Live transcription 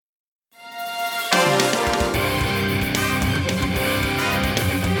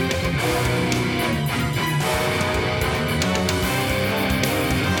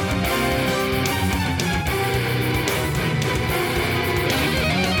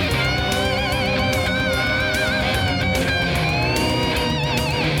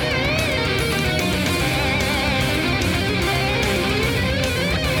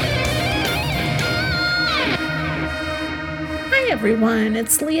everyone,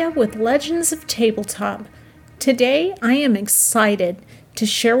 it's Leah with Legends of Tabletop. Today I am excited to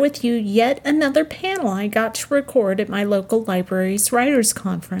share with you yet another panel I got to record at my local library's Writers'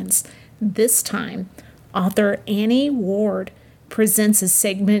 Conference. This time, author Annie Ward presents a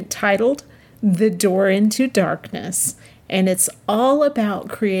segment titled The Door into Darkness, and it's all about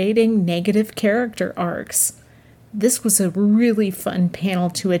creating negative character arcs. This was a really fun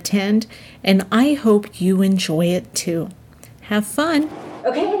panel to attend, and I hope you enjoy it too. Have fun.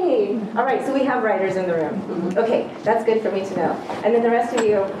 Okay, all right, so we have writers in the room. Okay, that's good for me to know. And then the rest of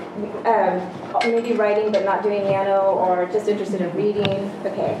you, maybe writing but not doing nano or just interested in reading.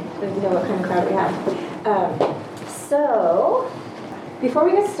 Okay, so you know what kind of crowd we have. So, before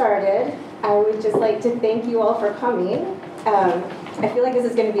we get started, I would just like to thank you all for coming. I feel like this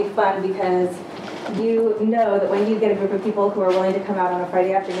is going to be fun because you know that when you get a group of people who are willing to come out on a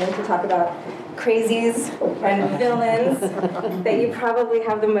Friday afternoon to talk about crazies and villains, that you probably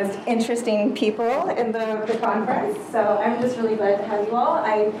have the most interesting people in the conference. So I'm just really glad to have you all.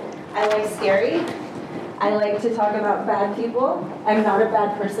 I like scary. I like to talk about bad people. I'm not a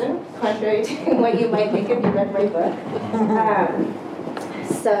bad person, contrary to what you might think if you read my book.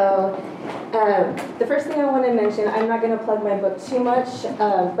 The first thing I want to mention, I'm not going to plug my book too much,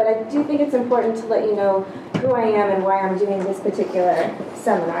 but I do think it's important to let you know who I am and why I'm doing this particular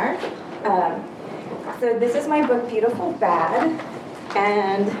seminar. So this is my book, Beautiful Bad,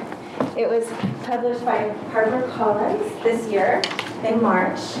 and it was published by HarperCollins this year in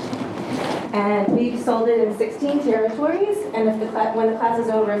March. And we've sold it in 16 territories, and when the class is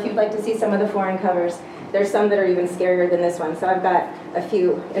over, if you'd like to see some of the foreign covers, there's some that are even scarier than this one, so I've got a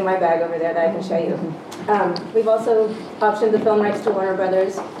few in my bag over there that I can show you. We've also optioned the film rights to Warner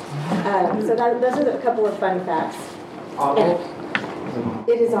Brothers, so those are a couple of fun facts. Audible?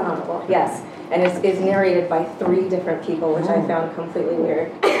 It is on Audible, yes, and it's narrated by 3 different people, which I found completely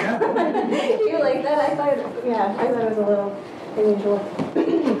weird. You like that? I thought it was a little unusual.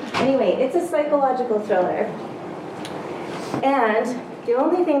 Anyway, it's a psychological thriller, and the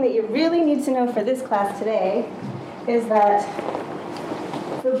only thing that you really need to know for this class today is that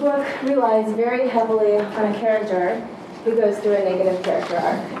the book relies very heavily on a character who goes through a negative character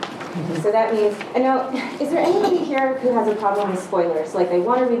arc. So that means, and now, is there anybody here who has a problem with spoilers? Like they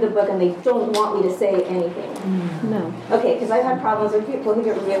want to read the book and they don't want me to say anything? No. Okay, because I've had problems with people who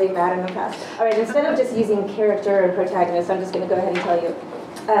get really mad in the past. All right, instead of just using character and protagonist, I'm just going to go ahead and tell you.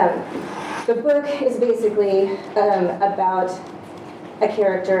 The book is basically about a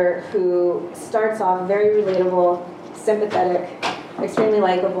character who starts off very relatable, sympathetic, extremely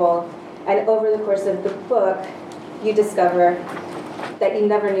likable, and over the course of the book, you discover that you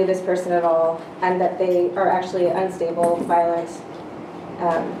never knew this person at all, and that they are actually unstable, violent,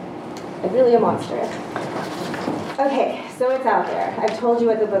 and really a monster. Okay, so it's out there. I've told you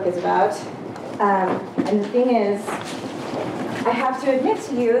what the book is about, and the thing is, I have to admit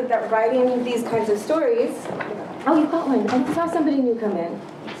to you that writing these kinds of stories. Oh, you've got one. I saw somebody new come in.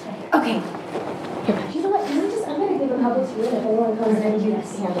 Okay. Here. You know what? I'm going to give a couple to you, and if anyone comes in, you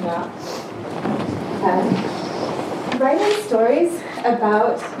just hand them out. Writing stories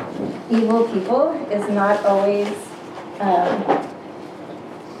about evil people is not always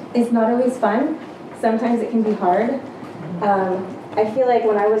fun. Sometimes it can be hard. I feel like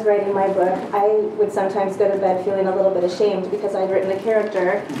when I was writing my book, I would sometimes go to bed feeling a little bit ashamed because I'd written a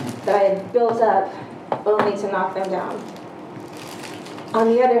character that I had built up only to knock them down. On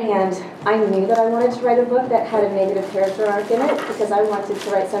the other hand, I knew that I wanted to write a book that had a negative character arc in it because I wanted to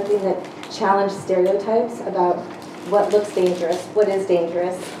write something that challenged stereotypes about what looks dangerous, what is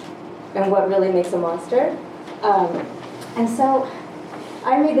dangerous, and what really makes a monster. And so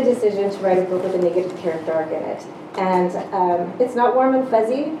I made the decision to write a book with a negative character arc in it. And it's not warm and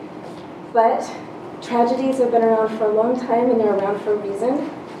fuzzy, but tragedies have been around for a long time, and they're around for a reason,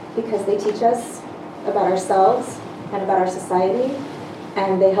 because they teach us about ourselves and about our society,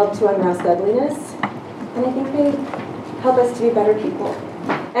 and they help to unmask ugliness, and I think they help us to be better people.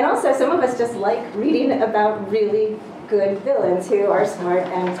 And also, some of us just like reading about really good villains who are smart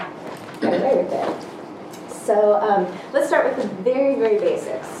and get away with it. So let's start with the very, very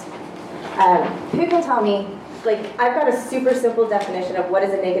basics. Who can tell me, like, I've got a super simple definition of what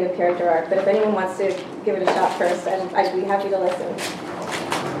is a negative character arc, but if anyone wants to give it a shot first, I'd be happy to listen.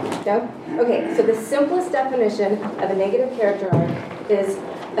 No? Okay, so the simplest definition of a negative character arc is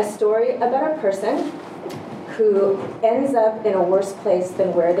a story about a person who ends up in a worse place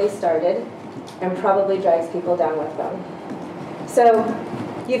than where they started and probably drags people down with them. So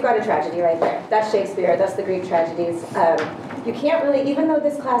you've got a tragedy right there. That's Shakespeare. That's the Greek tragedies. You can't really, even though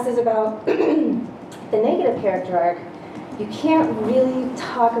this class is about the negative character arc, you can't really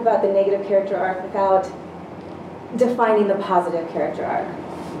talk about the negative character arc without defining the positive character arc.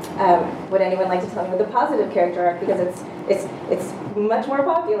 Would anyone like to tell me what the positive character arc, because it's much more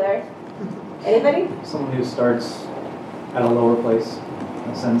popular. Anybody? Someone who starts at a lower place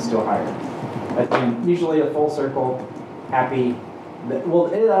and ascends to a higher. I think usually a full circle, happy.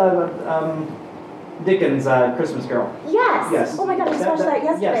 Dickens' Christmas Carol. Yes. Yes. Oh my God, I just watched that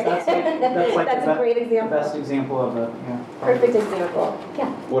yesterday. Yes, that's a great example. The best example of a perfect example.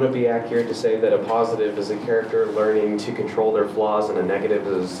 Yeah. Would it be accurate to say that a positive is a character learning to control their flaws, and a negative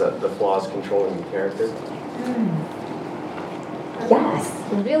is the flaws controlling the character? Yes.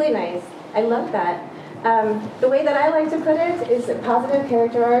 Really nice. I love that. The way that I like to put it is a positive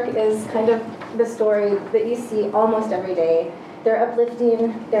character arc is kind of the story that you see almost every day. They're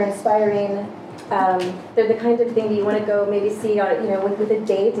uplifting, they're inspiring, they're the kind of thing that you want to go maybe see on, with a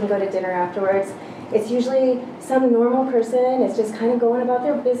date and go to dinner afterwards. It's usually some normal person is just kind of going about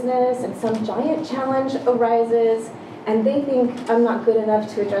their business, and some giant challenge arises, and they think, I'm not good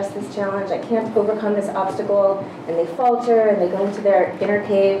enough to address this challenge, I can't overcome this obstacle, and they falter, and they go into their inner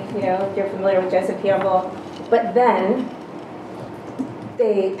cave, if you're familiar with Joseph Campbell. But then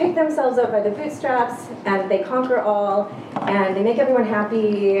they pick themselves up by the bootstraps, and they conquer all, and they make everyone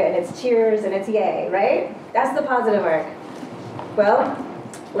happy, and it's cheers, and it's yay, right? That's the positive arc. Well,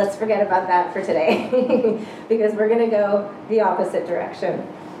 let's forget about that for today, because we're going to go the opposite direction.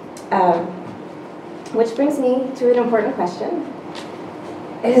 Which brings me to an important question,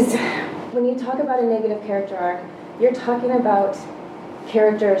 is when you talk about a negative character arc, you're talking about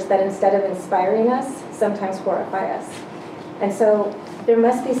characters that instead of inspiring us, sometimes horrify us. And so there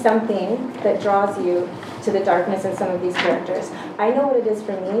must be something that draws you to the darkness in some of these characters. I know what it is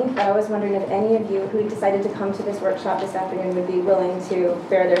for me, but I was wondering if any of you who decided to come to this workshop this afternoon would be willing to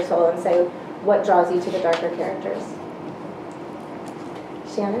bare their soul and say what draws you to the darker characters.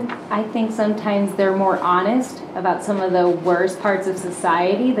 Shannon? I think sometimes they're more honest about some of the worst parts of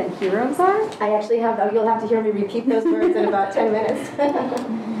society than heroes are. I actually have, you'll have to hear me repeat those words in about 10 minutes.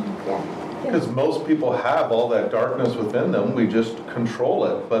 Yeah. Because most people have all that darkness within them, we just control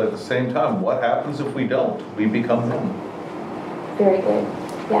it. But at the same time, what happens if we don't? We become them. Very good.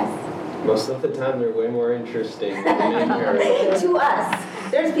 Yes. Most of the time, they're way more interesting than the main characters. To us.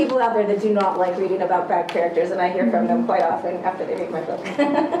 There's people out there that do not like reading about bad characters, and I hear from them quite often after they read my book.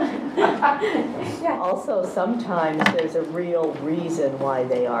 Yeah. Also, sometimes there's a real reason why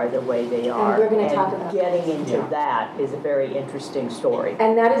they are the way they are. And we're going to talk about getting into that is a very interesting story.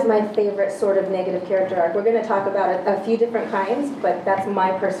 And that is my favorite sort of negative character arc. We're going to talk about a few different kinds, but that's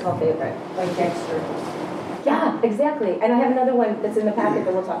my personal favorite. Like Dexter. Yeah, exactly. And I have another one that's in the packet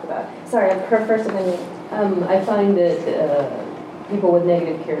that we'll talk about. Sorry, her first and then me. I find that people with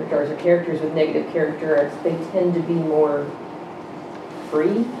negative characters or characters with negative character arcs, they tend to be more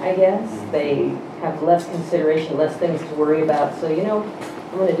free, I guess. They have less consideration, less things to worry about. So,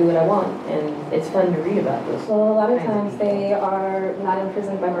 I'm going to do what I want, and it's fun to read about those. Well, a lot of times they are not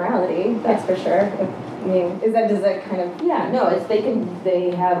imprisoned by morality, that's for sure. I mean, does that kind of... Yeah, no,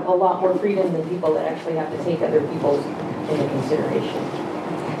 they have a lot more freedom than people that actually have to take other people's into consideration.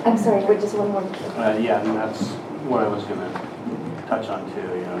 I'm sorry, we're just one more. Yeah, and that's what I was going to touch on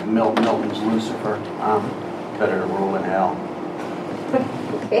too. Milton's Lucifer, better to rule in hell.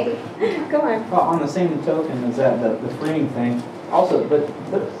 Okay, go on. Well, on the same token as that, the freeing thing, also, but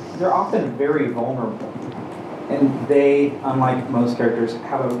they're often very vulnerable. And they, unlike most characters,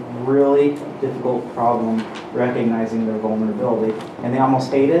 have a really difficult problem recognizing their vulnerability. And they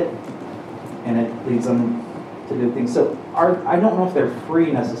almost hate it, and it leads them to do things. So I don't know if they're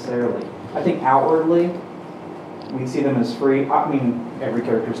free necessarily. I think outwardly, we see them as free. I mean, every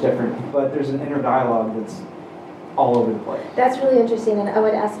character is different, but there's an inner dialogue that's all over the place. That's really interesting, and I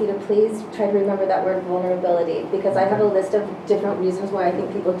would ask you to please try to remember that word vulnerability, because I have a list of different reasons why I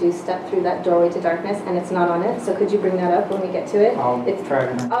think people do step through that doorway to darkness, and it's not on it. So could you bring that up when we get to it? I'll try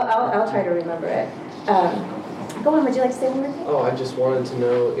to remember. I'll try to remember it. Go on, would you like to say one more thing? Oh, I just wanted to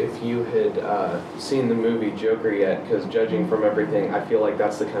know if you had seen the movie Joker yet, because judging from everything, I feel like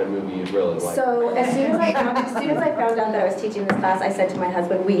that's the kind of movie you'd really like. So as soon as I found out that I was teaching this class, I said to my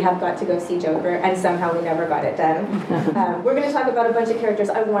husband, we have got to go see Joker, and somehow we never got it done. We're going to talk about a bunch of characters.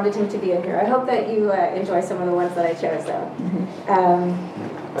 I wanted him to be in here. I hope that you enjoy some of the ones that I chose, though.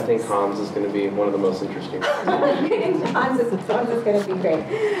 I think Hans is going to be one of the most interesting. Hans is going to be great.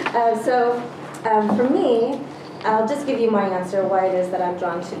 For me, I'll just give you my answer why it is that I'm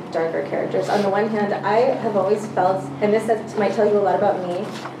drawn to darker characters. On the one hand, I have always felt, and this might tell you a lot about me,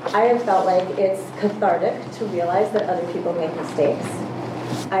 I have felt like it's cathartic to realize that other people make mistakes.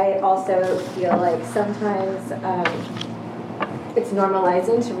 I also feel like sometimes it's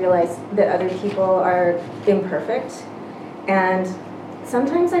normalizing to realize that other people are imperfect. And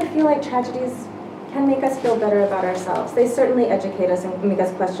sometimes I feel like tragedies can make us feel better about ourselves. They certainly educate us and make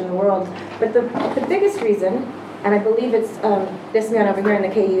us question the world. But the biggest reason, and I believe it's this man over here in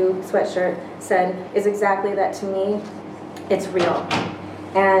the KU sweatshirt said, is exactly that to me, it's real.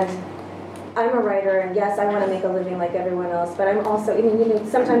 And I'm a writer, and yes, I want to make a living like everyone else, but I'm also, I mean, you know,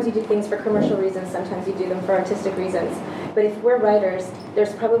 sometimes you do things for commercial reasons, sometimes you do them for artistic reasons. But if we're writers,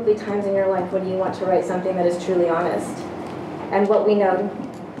 there's probably times in your life when you want to write something that is truly honest. And what we know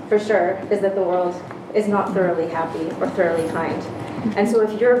for sure is that the world is not thoroughly happy or thoroughly kind. And so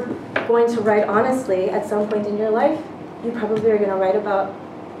if you're going to write honestly at some point in your life, you probably are going to write about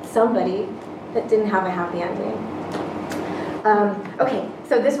somebody that didn't have a happy ending. Okay,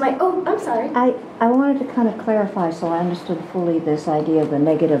 so this might, oh, I'm sorry. I wanted to kind of clarify so I understood fully this idea of the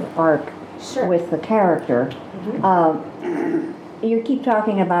negative arc with the character. You keep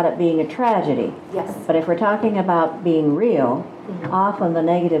talking about it being a tragedy. Yes. But if we're talking about being real, often the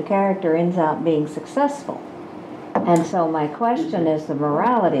negative character ends up being successful. And so my question is the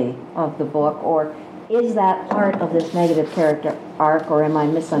morality of the book, or is that part of this negative character arc, or am I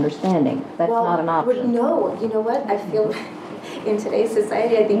misunderstanding? That's not an option. No, you know what? I feel in today's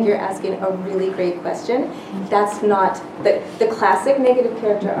society, I think you're asking a really great question. That's not, the classic negative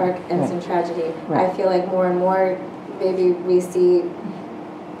character arc ends in tragedy. I feel like more and more, maybe we see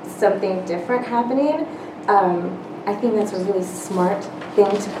something different happening. I think that's a really smart thing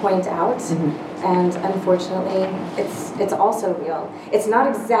to point out, and unfortunately, it's also real. It's not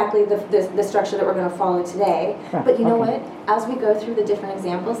exactly the structure that we're going to follow today, but you know what? As we go through the different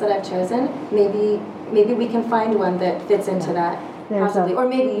examples that I've chosen, maybe we can find one that fits into that, possibly, or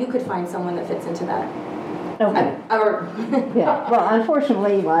maybe you could find someone that fits into that. Okay. Yeah. Well,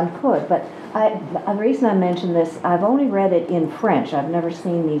 unfortunately, one could, but the reason I mention this, I've only read it in French. I've never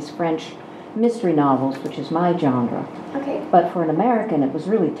seen these French mystery novels, which is my genre. Okay. But for an American, it was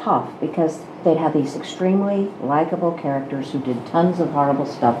really tough because they'd have these extremely likable characters who did tons of horrible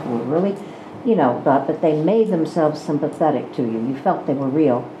stuff, who were really, you know, but they made themselves sympathetic to you. You felt they were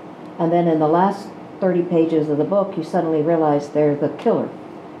real. And then in the last 30 pages of the book, you suddenly realize they're the killer.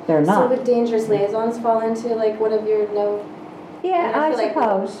 They're not. So would Dangerous Liaisons fall into like one of your Yeah, I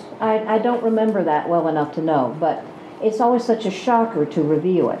suppose. I don't remember that well enough to know, but it's always such a shocker to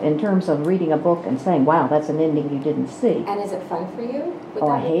review it in terms of reading a book and saying, wow, that's an ending you didn't see. And is it fun for you?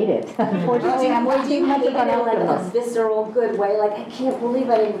 I hate it. Unfortunately, I'm way too much of an optimist. Like a visceral good way, like I can't believe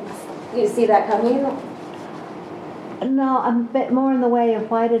I didn't see that coming. No, I'm a bit more in the way of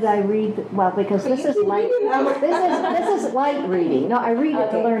why did I read, well, because this is light, this is light reading. No, I read it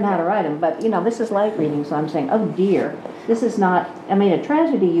to learn how to write them, but, you know, this is light reading, so I'm saying, oh dear, this is not, I mean, a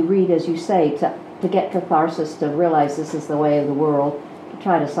tragedy you read, as you say, to get catharsis, to realize this is the way of the world, to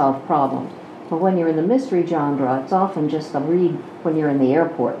try to solve problems. But when you're in the mystery genre, it's often just a read when you're in the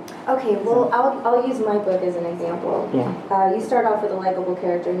airport. Okay, well, I'll use my book as an example. Yeah. You start off with a likable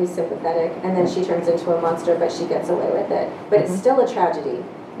character who's sympathetic, and then she turns into a monster, but she gets away with it. But it's still a tragedy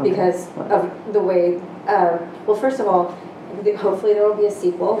because of the way, well, first of all, hopefully there will be a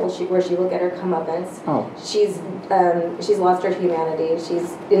sequel where she will get her comeuppance. She's lost her humanity.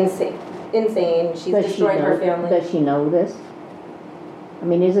 She's insane. She's destroyed her family. Does she know this? I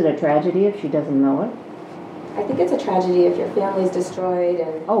mean, is it a tragedy if she doesn't know it? I think it's a tragedy if your family's destroyed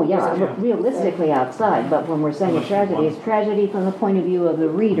and... Oh, yeah, realistically outside, but when we're saying a tragedy, it's tragedy from the point of view of the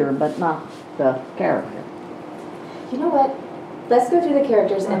reader, but not the character. You know what? Let's go through the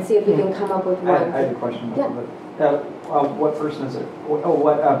characters and see if we can come up with one. I have a question. Yeah. What person is it?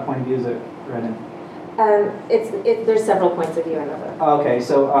 What point of view is it read in? There's several points of view in the book. Okay,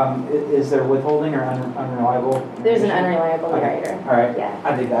 so is there withholding or unreliable? There's an unreliable narrator. All right. Yeah.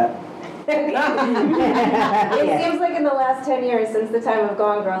 I dig that. It seems like in the last 10 years, since the time of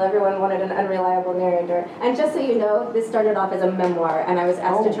Gone Girl, everyone wanted an unreliable narrator. And just so you know, this started off as a memoir, and I was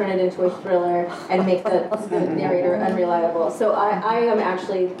asked to turn it into a thriller and make the narrator unreliable. So I am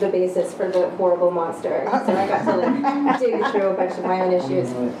actually the basis for the horrible monster. So I got to dig through a bunch of my own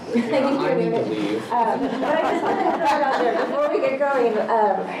issues. I need to leave. But I just wanted to throw it out there before we get going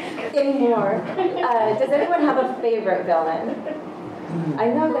anymore. Does anyone have a favorite villain? I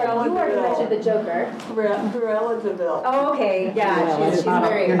know that you already mentioned the Joker. Cruella de Vil. Oh, okay. Yeah, she's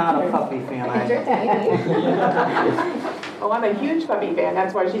very... You're not a puppy fan, Oh, I'm a huge puppy fan.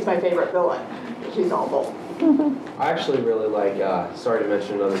 That's why she's my favorite villain. She's awful. I actually really like, sorry to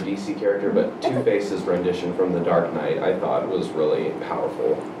mention another DC character, but Two-Face's rendition from The Dark Knight I thought was really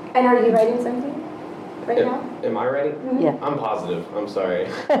powerful. And are you writing something right now? Am I ready? Yeah. I'm positive. I'm sorry.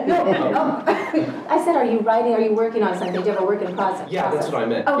 I said, are you writing? Are you working on something? Do you have a work in process? Yeah, that's what I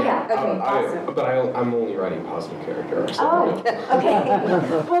meant. Oh, yeah. Okay, awesome. But I'm only writing positive character arcs. Oh, okay.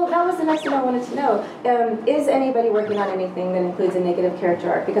 Well, that was the next thing I wanted to know. Is anybody working on anything that includes a negative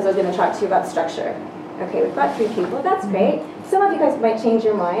character arc? Because I was going to talk to you about structure. Okay, we've got 3 people. That's great. Some of you guys might change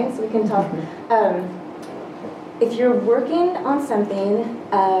your minds. We can talk. If you're working on something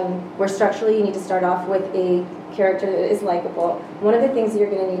where structurally you need to start off with a character that is likable, one of the things you're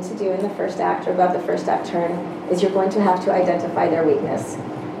going to need to do in the first act or about the first act turn is you're going to have to identify their weakness.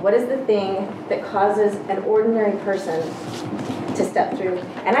 What is the thing that causes an ordinary person to step through?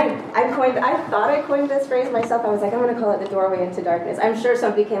 And I thought I coined this phrase myself. I was like, I'm going to call it the doorway into darkness. I'm sure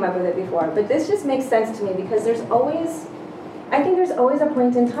somebody came up with it before, but this just makes sense to me because I think there's always a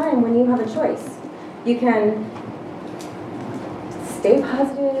point in time when you have a choice. You can stay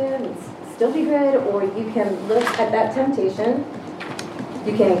positive and still be good, or you can look at that temptation.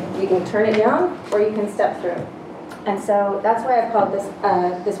 You can turn it down, or you can step through. And so that's why I've called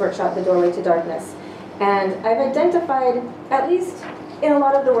this workshop The Doorway to Darkness. And I've identified, at least in a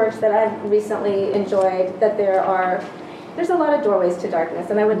lot of the works that I've recently enjoyed, that there's a lot of doorways to darkness.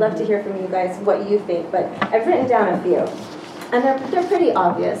 And I would love to hear from you guys what you think, but I've written down a few. And they're pretty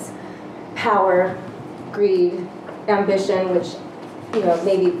obvious. Power, greed, ambition, which,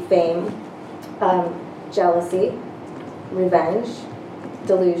 maybe fame, jealousy, revenge,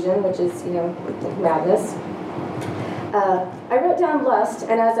 delusion, which is, madness. I wrote down lust,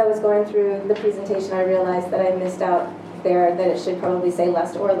 and as I was going through the presentation, I realized that I missed out there that it should probably say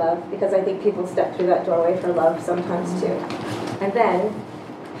lust or love, because I think people step through that doorway for love sometimes too. And then,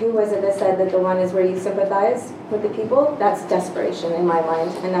 who was it that said that the one is where you sympathize with the people? That's desperation in my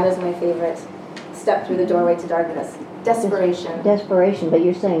mind, and that is my favorite step through the doorway to darkness. Desperation. Desperation, but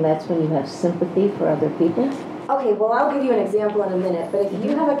you're saying that's when you have sympathy for other people? Okay, well, I'll give you an example in a minute, but if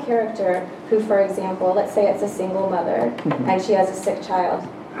you have a character who, for example, let's say it's a single mother, and she has a sick child,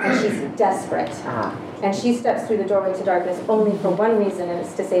 and she's desperate, and she steps through the doorway to darkness only for one reason, and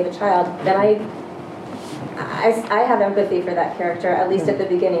it's to save a child, then I have empathy for that character, at least at the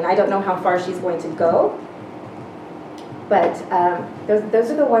beginning. I don't know how far she's going to go, but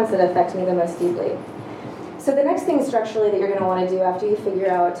those are the ones that affect me the most deeply. So the next thing structurally that you're going to want to do after you figure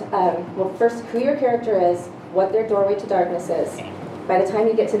out, first, who your character is, what their doorway to darkness is. By the time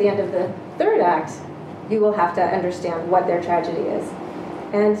you get to the end of the third act, you will have to understand what their tragedy is.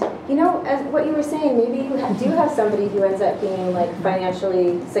 And, as what you were saying, maybe you do have somebody who ends up being,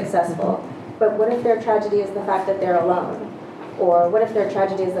 financially successful. But what if their tragedy is the fact that they're alone? Or what if their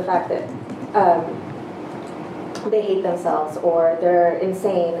tragedy is the fact that they hate themselves, or they're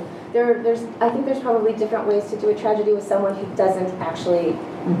insane? I think there's probably different ways to do a tragedy with someone who doesn't actually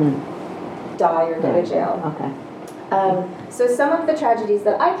die or go to jail. Okay. So some of the tragedies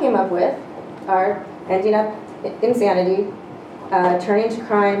that I came up with are ending up insanity, turning to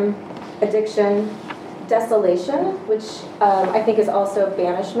crime, addiction, desolation, which I think is also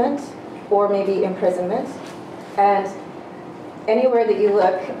banishment or maybe imprisonment. And anywhere that you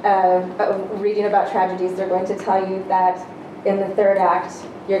look, reading about tragedies, they're going to tell you that in the third act,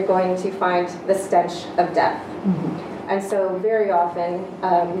 you're going to find the stench of death. And so very often,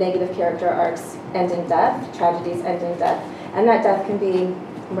 negative character arcs end in death, tragedies end in death. And that death can be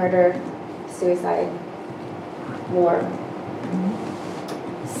murder, suicide, war.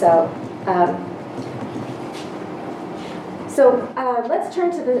 So let's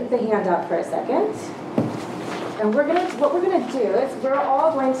turn to the handout for a second. And what we're gonna do is we're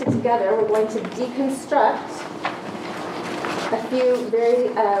all going to together, we're going to deconstruct a few very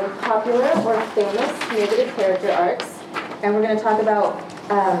popular or famous negative character arcs, and we're going to talk about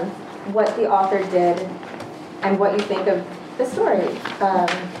what the author did and what you think of the story.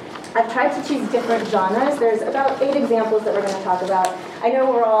 I've tried to choose different genres. There's about 8 examples that we're going to talk about. I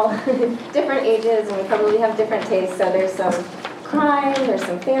know we're all different ages and we probably have different tastes, so there's some crime, there's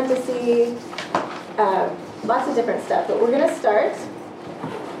some fantasy, lots of different stuff. But we're going to start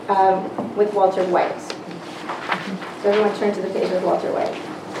with Walter White. So everyone turn to the page with Walter White.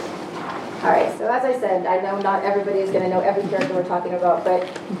 All right, so as I said, I know not everybody is going to know every character we're talking about, but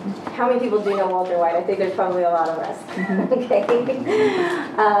how many people do know Walter White? I think there's probably a lot of us. Okay.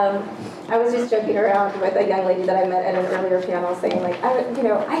 I was just joking around with a young lady that I met at an earlier panel saying,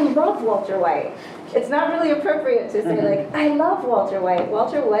 I love Walter White. It's not really appropriate to say, I love Walter White.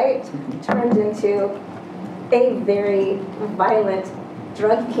 Walter White turned into a very violent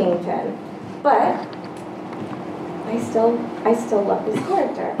drug kingpin, but I still love this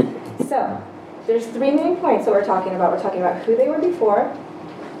character. So, there's 3 main points that we're talking about. We're talking about who they were before,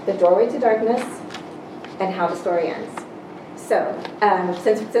 the doorway to darkness, and how the story ends. So,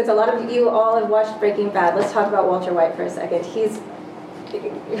 since a lot of you all have watched Breaking Bad, let's talk about Walter White for a second.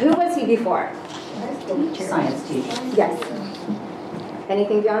 Who was he before? Science teacher. Yes.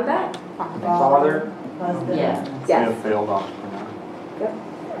 Anything beyond that? Father. Yeah. Yes. Failed entrepreneur. Yep.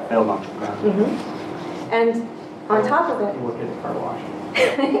 Failed entrepreneur. And on top of it, He worked at the car wash.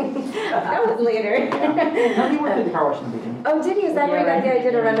 that was later. No, he worked at the car wash in the beginning. Oh, did he? Is that where he got the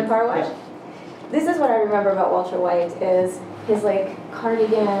idea to run a car wash? This is what I remember about Walter White is his like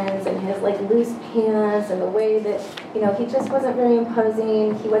cardigans and his like loose pants and the way that, you know, he just wasn't very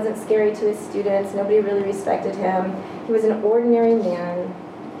imposing. He wasn't scary to his students. Nobody really respected him. He was an ordinary man.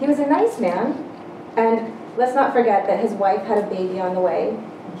 He was a nice man. And let's not forget that his wife had a baby on the way.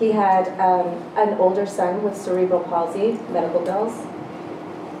 He had an older son with cerebral palsy, medical bills.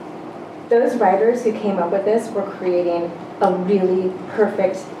 Those writers who came up with this were creating a really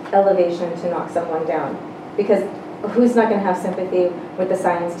perfect elevation to knock someone down. Because who's not going to have sympathy with the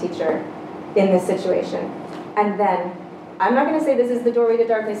science teacher in this situation? And then, I'm not going to say this is the doorway to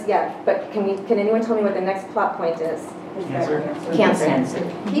darkness yet, but can anyone tell me what the next plot point is? Cancer.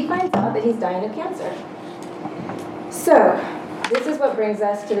 He finds out that he's dying of cancer. So, this is what brings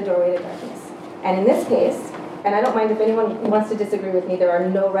us to the doorway to darkness. And in this case, and I don't mind if anyone wants to disagree with me, there are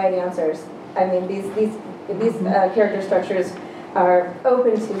no right answers. I mean, these character structures are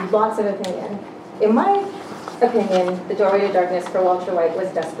open to lots of opinion. In my opinion, the doorway to darkness for Walter White was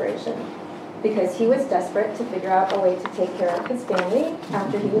desperation. Because he was desperate to figure out a way to take care of his family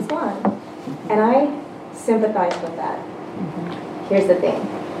after he was gone. And I sympathize with that. Here's the thing.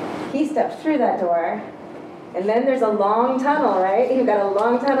 He stepped through that door, and then there's a long tunnel, right? You've got a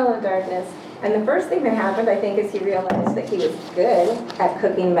long tunnel of darkness. And the first thing that happened, I think, is he realized that he was good at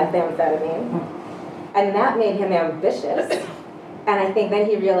cooking methamphetamine. And that made him ambitious. And I think then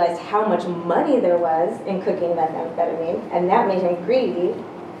he realized how much money there was in cooking methamphetamine, and that made him greedy.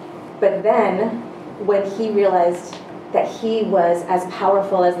 But then, when he realized that he was as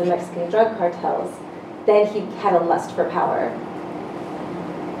powerful as the Mexican drug cartels, then he had a lust for power.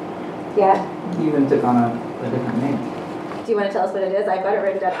 Yeah? He even took on a different name. Do you want to tell us what it is? I've got it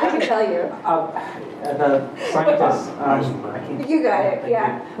written down. I can tell you. The scientist. You got it,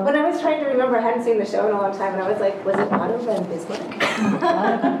 yeah. When I was trying to remember, I hadn't seen the show in a long time, and I was like, was it Otto von Bismarck?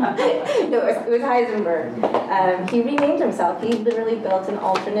 No, it was Heisenberg. He renamed himself. He literally built an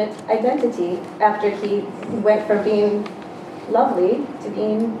alternate identity after he went from being lovely to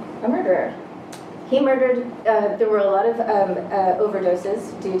being a murderer. He murdered, there were a lot of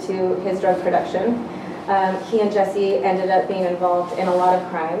overdoses due to his drug production. He and Jesse ended up being involved in a lot of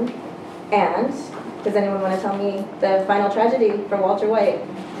crime. And does anyone want to tell me the final tragedy for Walter White?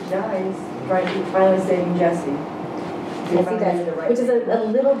 He dies, finally saving Jesse. Yes, he does, which is a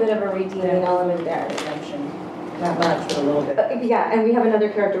little bit of a redeeming element there. Redemption. Not much, but a little bit. Yeah, and we have another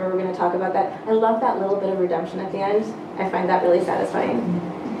character where we're going to talk about that. I love that little bit of redemption at the end. I find that really satisfying.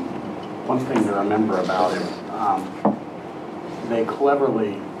 One thing to remember about him, they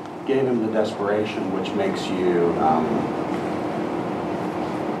cleverly gave him the desperation, which makes you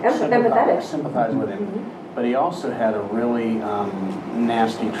sympathize with him. But he also had a really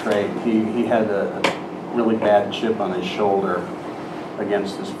nasty trait. He had a really bad chip on his shoulder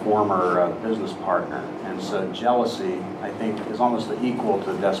against his former business partner. And so jealousy, I think, is almost equal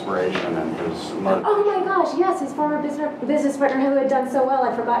to desperation and his motivation. Oh my gosh, yes, his former business partner who had done so well.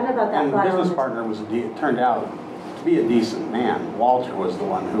 I'd forgotten about that. And the business partner turned out to be a decent man. Walter was the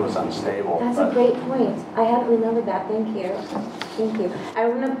one who was unstable. That's a great point. I hadn't remembered that. Thank you. Thank you. I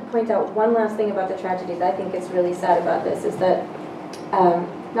want to point out one last thing about the tragedy that I think is really sad about this is that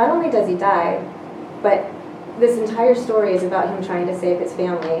not only does he die, but this entire story is about him trying to save his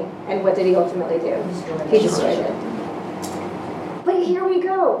family. And what did he ultimately do? He destroyed it. But here we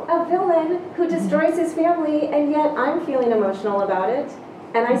go. A villain who destroys his family, and yet I'm feeling emotional about it.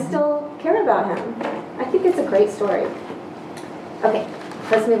 And I still care about him. I think it's a great story. Okay,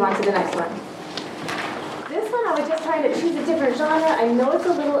 let's move on to the next one. This one I was just trying to choose a different genre. I know it's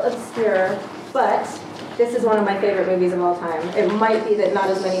a little obscure, but this is one of my favorite movies of all time. It might be that not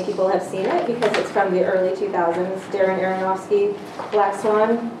as many people have seen it because it's from the early 2000s. Darren Aronofsky, Black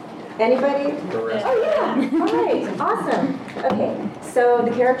Swan. Anybody? Oh yeah, all right, awesome. Okay, so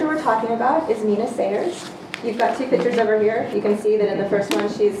the character we're talking about is Nina Sayers. You've got two pictures over here. You can see that in the first one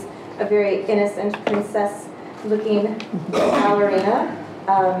she's a very innocent princess-looking ballerina.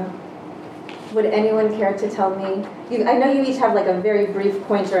 Would anyone care to tell me? I know you each have like a very brief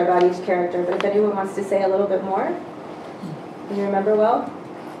pointer about each character, but if anyone wants to say a little bit more, do you remember well?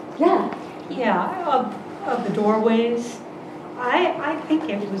 Yeah. Yeah, of the doorways, I think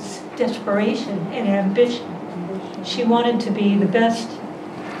it was desperation and ambition. She wanted to be the best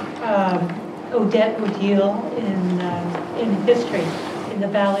Odette Odile in history, in the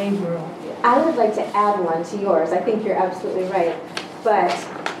ballet world. I would like to add one to yours. I think you're absolutely right. But,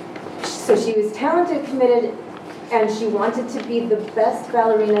 so she was talented, committed, and she wanted to be the best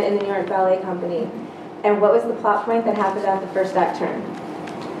ballerina in the New York Ballet Company. And what was the plot point that happened at the first act turn?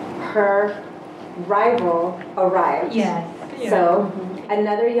 Her rival arrived. Yes. Yeah. So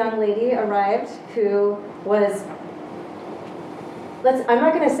another young lady arrived who was, I'm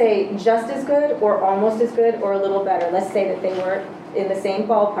not going to say just as good or almost as good or a little better. Let's say that they were in the same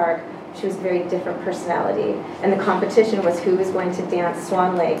ballpark. She was a very different personality. And the competition was who was going to dance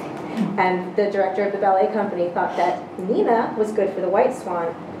Swan Lake. And the director of the ballet company thought that Nina was good for the White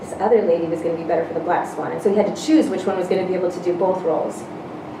Swan. This other lady was going to be better for the Black Swan. And so he had to choose which one was going to be able to do both roles.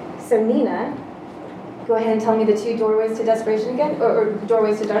 So Nina, go ahead and tell me the two doorways to desperation again, or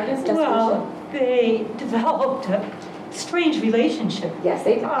doorways to darkness, desperation. Well, they developed a strange relationship. Yes,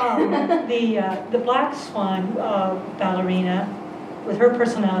 they did. The Black Swan ballerina, with her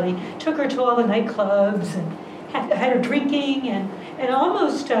personality, took her to all the nightclubs and had her drinking and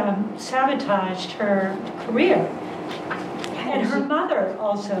almost sabotaged her career. And her mother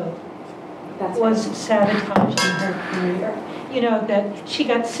also was sabotaging her career. You know, that she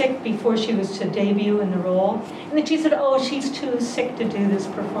got sick before she was to debut in the role. And then she said, oh, she's too sick to do this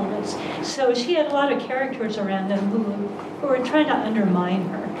performance. So she had a lot of characters around them who were trying to undermine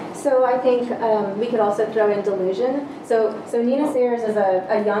her. So I think we could also throw in delusion. So Nina Sayers is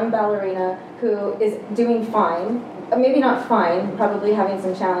a young ballerina who is doing fine. Maybe not fine, probably having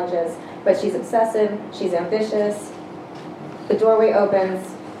some challenges, but she's obsessive, she's ambitious. The doorway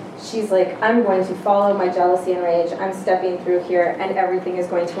opens. She's like, I'm going to follow my jealousy and rage. I'm stepping through here, and everything is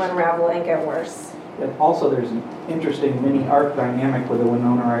going to unravel and get worse. And also, there's an interesting mini arc dynamic with the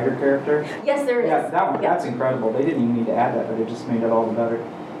Winona Ryder character. Yes, there is. Yeah, that one, that's incredible. They didn't even need to add that, but it just made it all the better.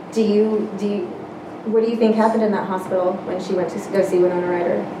 What do you think happened in that hospital when she went to go see Winona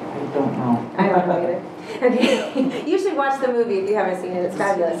Ryder? I don't know. I don't know either. Okay, you should watch the movie if you haven't seen it. It's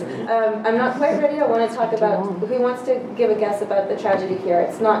fabulous. I'm not quite ready. I want to talk about who wants to give a guess about the tragedy here.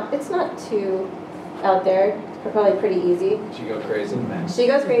 It's not too out there. It's probably pretty easy. She goes crazy. She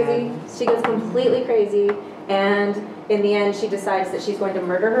goes crazy. She goes completely crazy, and in the end, she decides that she's going to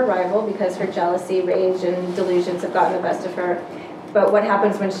murder her rival because her jealousy, rage, and delusions have gotten the best of her. But what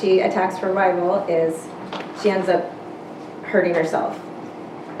happens when she attacks her rival is she ends up hurting herself.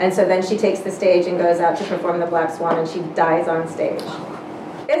 And so then she takes the stage and goes out to perform the Black Swan, and she dies on stage.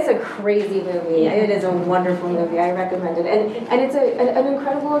 It's a crazy movie. It is a wonderful movie. I recommend it. And it's an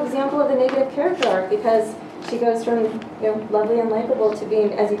incredible example of the negative character arc because she goes from lovely and likable to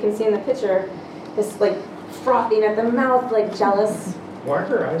being, as you can see in the picture, this like frothing at the mouth, like jealous. Why are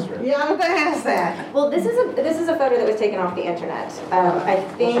her eyes red? Yeah, I'm gonna ask that. Well, this is a photo that was taken off the internet. I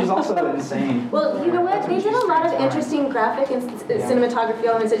think. Well, she's also insane. Well, you know what? They did a lot of interesting graphic and cinematography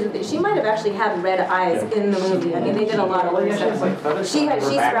elements. She might have actually had red eyes in the movie. I mean, they did a lot of work. She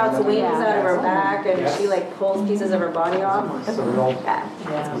sprouts wings out of her back, and she like pulls pieces of her body off. I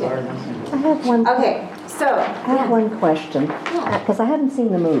have one. Okay, so I have one question because I haven't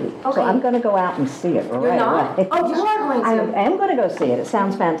seen the movie, so I'm going to go out and see it. You're not? Oh, you are going to. I am going to go see it. It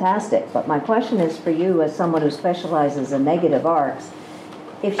sounds fantastic, but my question is for you, as someone who specializes in negative arcs.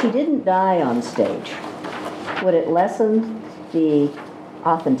 If she didn't die on stage, would it lessen the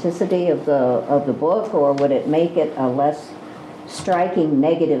authenticity of the book, or would it make it a less striking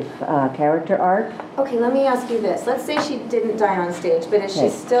negative character arc? Okay, let me ask you this. Let's say she didn't die on stage, but is she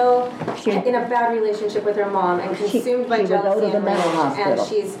still in a bad relationship with her mom and consumed by jealousy and rage, and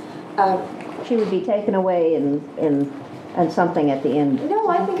she's... she would be taken away and something at the end. No,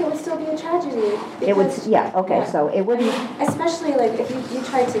 I think it would still be a tragedy. It would, so it wouldn't... Especially like if you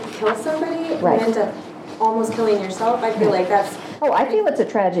tried to kill somebody and end up almost killing yourself, I feel like that's... Oh, I feel it's a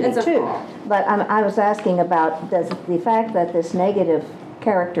tragedy too. But I was asking about, does the fact that this negative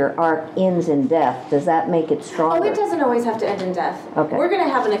character arc ends in death, does that make it stronger? Oh, it doesn't always have to end in death. Okay. We're going to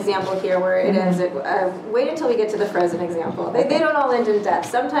have an example here where it ends at, wait until we get to the Frozen example. They don't all end in death.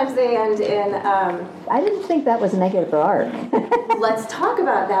 Sometimes they end in... I didn't think that was a negative arc. Let's talk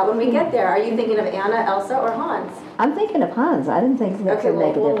about that when we get there. Are you thinking of Anna, Elsa, or Hans? I'm thinking of Hans. I didn't think that's a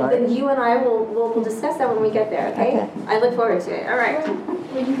negative arc. Then you and I will discuss that when we get there, okay? I look forward to it. All right.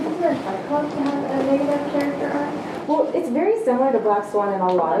 Would you consider Fight Club to have a negative character arc? Well, it's very similar to Black Swan in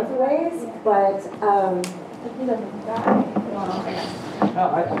a lot of ways, but... He doesn't die.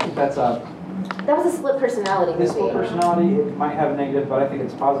 No, I think that's a... That was a split personality movie. The split personality, it might have negative, but I think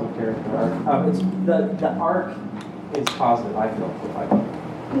it's positive character arc. It's the arc is positive, I feel, for Fight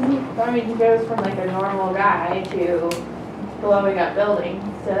Club. I mean, he goes from like a normal guy to blowing up buildings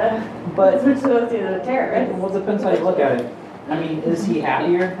to But to the terrorists. well, it depends how you look at it. I mean, is he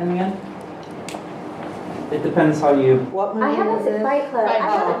happier in the end? It depends how you. What movie I haven't was seen it? Fight Club. Fight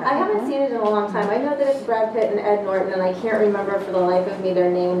I haven't seen it in a long time. I know that it's Brad Pitt and Ed Norton, and I can't remember for the life of me their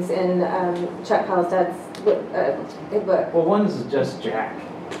names in Chuck Palahniuk's book. Well, one's just Jack.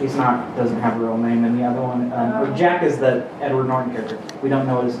 He's doesn't have a real name, and the other one, Jack is the Edward Norton character. We don't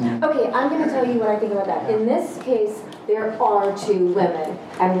know his name. Okay, I'm going to tell you what I think about that. In this case, there are two women,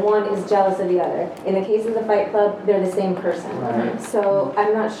 and one is jealous of the other. In the case of the Fight Club, they're the same person. Right. So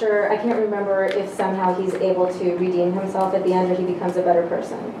I'm not sure, I can't remember if somehow he's able to redeem himself at the end or he becomes a better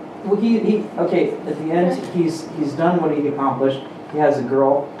person. Well, okay. At the end, he's done what he accomplished. He has a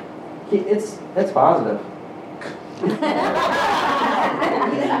girl. It's positive. No,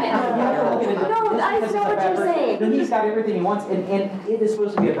 I know what you're saying. Then he's got everything he wants, and it is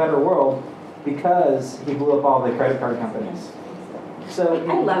supposed to be a better world because he blew up all the credit card companies. So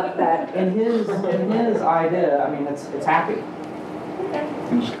I love that. In his idea, I mean, it's happy.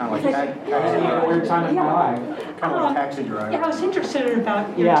 It's kind of like A weird time in my life. kind of like Taxi Driver. Yeah, I was interested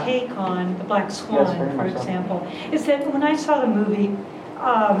about your Yeah. take on The Black Yes, Swan, very for much so. example. Is that when I saw the movie,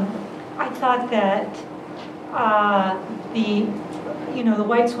 I thought that the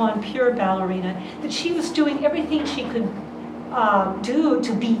White Swan pure ballerina, that she was doing everything she could do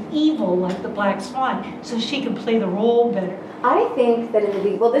to be evil like the Black Swan, so she could play the role better. I think that in the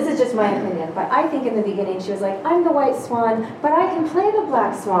beginning, well, this is just my opinion, but I think in the beginning she was like, I'm the White Swan, but I can play the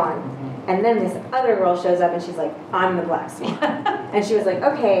Black Swan. And then this other girl shows up and she's like, I'm the Black Swan. And she was like,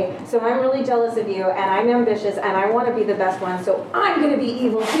 okay, so I'm really jealous of you and I'm ambitious and I want to be the best one, so I'm going to be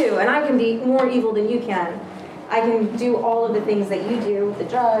evil too, and I can be more evil than you can. I can do all of the things that you do, the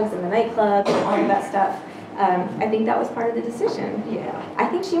drugs and the nightclubs and all of that stuff. I think that was part of the decision. Yeah. I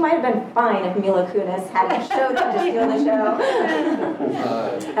think she might have been fine if Mila Kunis hadn't showed up to steal the show.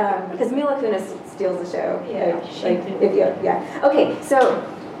 Because Mila Kunis steals the show. Yeah, she did. Okay, so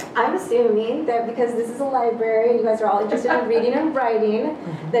I'm assuming that because this is a library and you guys are all interested in reading and writing,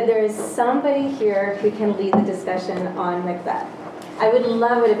 that there is somebody here who can lead the discussion on Macbeth. I would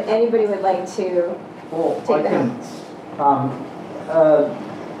love it if anybody would like to take that.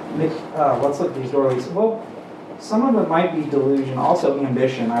 Let's look at these doorways. Well, some of it might be delusion. Also,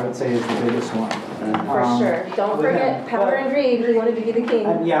 ambition, I would say, is the biggest one. For sure. Don't with forget him. power and greed. He wanted to be the king.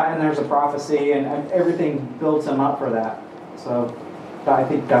 And there's a prophecy, and everything builds him up for that. So I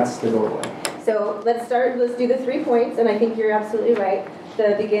think that's the doorway. So let's do the 3 points, and I think you're absolutely right.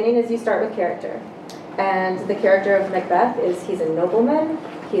 The beginning is you start with character. And the character of Macbeth is he's a nobleman,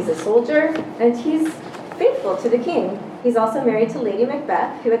 he's a soldier, and he's faithful to the king. He's also married to Lady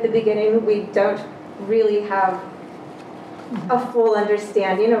Macbeth, who at the beginning we don't really have a full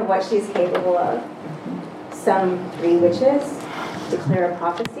understanding of what she's capable of. Some 3 witches declare a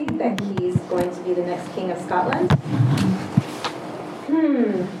prophecy that he's going to be the next king of Scotland.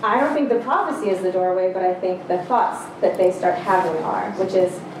 I don't think the prophecy is the doorway, but I think the thoughts that they start having are, which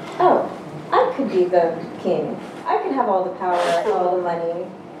is, oh, I could be the king. I could have all the power, all the money.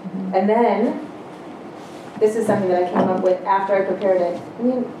 And then, this is something that I came up with after I prepared it. I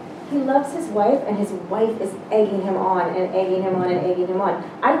mean, he loves his wife, and his wife is egging him on and egging him on and egging him on.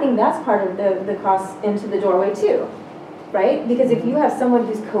 I think that's part of the cross into the doorway too, right? Because if you have someone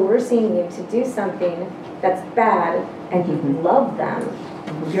who's coercing you to do something that's bad and you love them,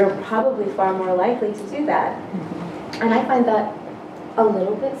 you're probably far more likely to do that. And I find that a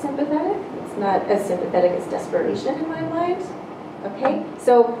little bit sympathetic. It's not as sympathetic as desperation in my mind. Okay,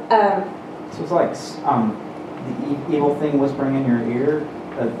 so So it's like the evil thing whispering in your ear,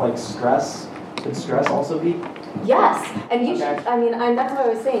 like stress. Could stress also be? yes, and you should. I mean, that's what I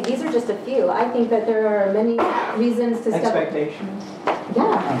was saying. These are just a few. I think that there are many reasons to step. Expectations?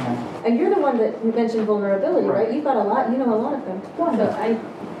 Yeah, Okay. and you're the one that mentioned vulnerability, right? You've got a lot. You know a lot of them. So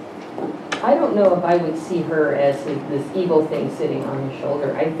I don't know if I would see her as this evil thing sitting on his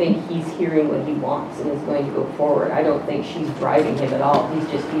shoulder. I think he's hearing what he wants and is going to go forward. I don't think she's driving him at all. He's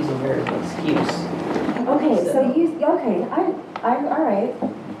just using her as an excuse. Okay, so all right.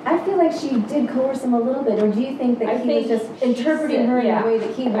 I feel like she did coerce him a little bit, or do you think that he was just interpreting her in the way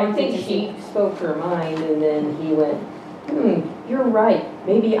that he wanted I think to she spoke her mind, and then he went, you're right.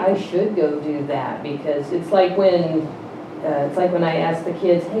 Maybe I should go do that, because it's like when I ask the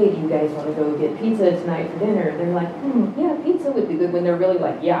kids, hey, do you guys want to go get pizza tonight for dinner? They're like, yeah, pizza would be good. When they're really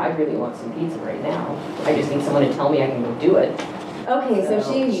like, yeah, I really want some pizza right now. I just need someone to tell me I can go do it. Okay, so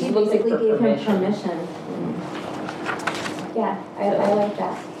she basically gave him permission. Yeah, I like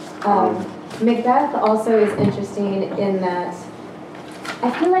that. Macbeth also is interesting in that I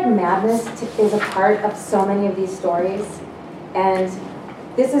feel like madness is a part of so many of these stories, and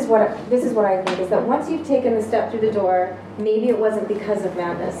this is what I think is that once you've taken the step through the door, maybe it wasn't because of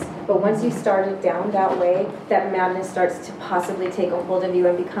madness, but once you started down that way, that madness starts to possibly take a hold of you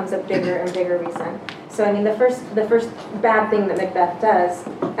and becomes a bigger and bigger reason. So I mean, the first bad thing that Macbeth does,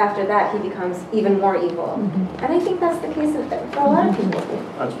 after that he becomes even more evil, and I think that's the case for a lot of people.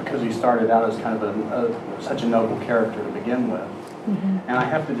 That's because he started out as kind of such a noble character to begin with. And I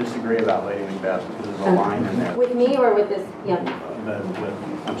have to disagree about Lady Macbeth because there's a line in there. With me or with this young?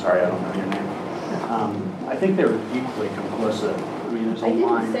 I'm sorry, I don't know your name. I think they were equally complicit. I mean, there's a I didn't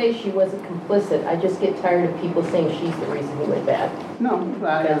line. say she wasn't complicit. I just get tired of people saying she's the reason he went bad. No,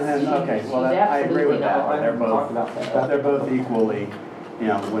 okay, well, I agree with that. But they're both equally, you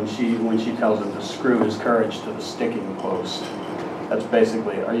know, when she tells him to screw his courage to the sticking post. That's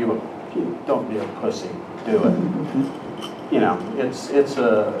basically, don't be a pussy, do it. You know, it's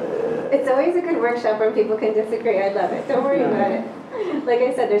always a good workshop where people can disagree. I love it. Don't worry about it. Like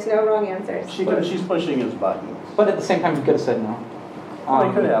I said, there's no wrong answers. She's pushing his buttons. But at the same time, you could have said no.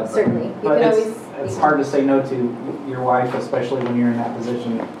 They could have. Certainly. You But can it's hard to say no to your wife, especially when you're in that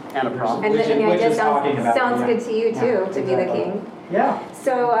position. And a problem. And the idea talking about, sounds good to you too, to be the exactly. king. Yeah.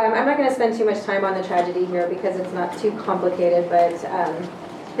 So I'm not going to spend too much time on the tragedy here because it's not too complicated, but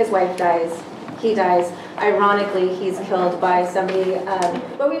his wife dies. He dies. Ironically, he's killed by somebody.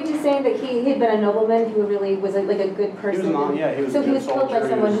 What were you just saying, that he'd been a nobleman who really was like a good person? He was so a he was good killed by soldier.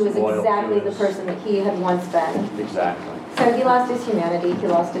 someone who was loyal exactly to the his- person that he had once been. Exactly. So he lost his humanity. He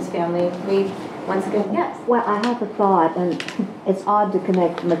lost his family. We once again, yes. Well, I have a thought, and it's odd to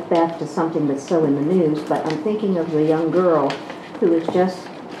connect Macbeth to something that's so in the news, but I'm thinking of the young girl who was just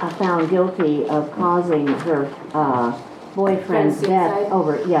found guilty of causing her boyfriend's Friend's death suicide?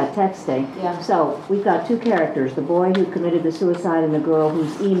 over, texting. Yeah. So we've got two characters, the boy who committed the suicide and the girl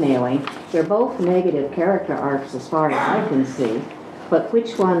who's emailing. They're both negative character arcs as far as I can see, but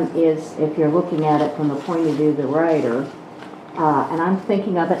which one is, if you're looking at it from the point of view of the writer, and I'm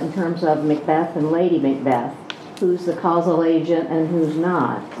thinking of it in terms of Macbeth and Lady Macbeth, who's the causal agent and who's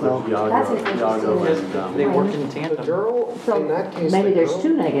not. So, That's interesting. They worked in tandem. The girl, in that case, maybe the there's girl-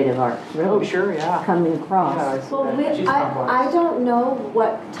 two negative arcs, really. Oh, sure, yeah. Coming across. Well, She's complex. I don't know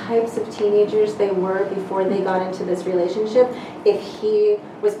what types of teenagers they were before they got into this relationship. If he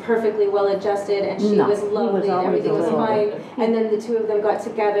was perfectly well adjusted and she No, was he was lovely and always everything a was little fine, bit. and then the two of them got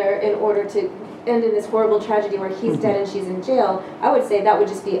together in order to end in this horrible tragedy where he's dead and she's in jail, I would say that would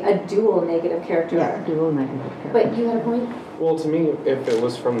just be a dual negative character Yeah, arc. dual negative character. But you had a point? Well, to me, if it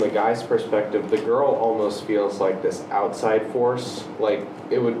was from the guy's perspective, the girl almost feels like this outside force. Like,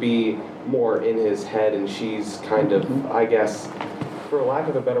 it would be more in his head, and she's kind of, I guess, for lack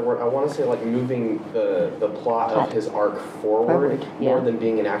of a better word, I want to say like moving the plot of his arc forward yeah. more than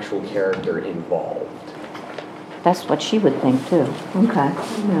being an actual character involved. That's what she would think too. Okay.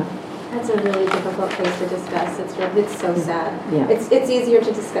 Yeah. That's a really difficult place to discuss. It's so sad. Yeah. It's easier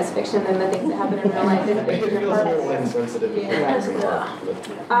to discuss fiction than the things that happen in real life. It feels a little insensitive to Yeah.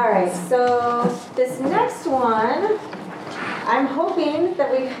 All right, so this next one, I'm hoping that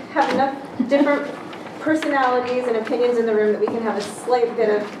we have enough different personalities and opinions in the room that we can have a slight bit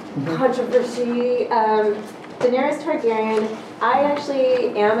of controversy. Daenerys Targaryen, I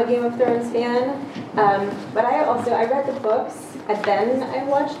actually am a Game of Thrones fan, but I read the books and then I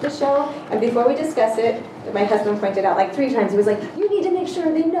watched the show, and before we discuss it, my husband pointed out like 3 times, he was like, you need to make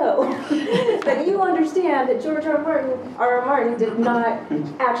sure they know that you understand that George R.R. Martin did not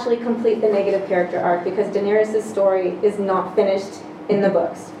actually complete the negative character arc because Daenerys' story is not finished in the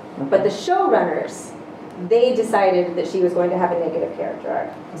books. But the showrunners, they decided that she was going to have a negative character arc.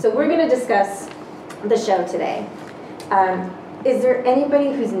 So we're going to discuss the show today. Is there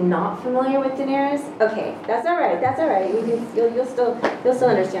anybody who's not familiar with Daenerys? Okay, that's all right. That's all right. You'll still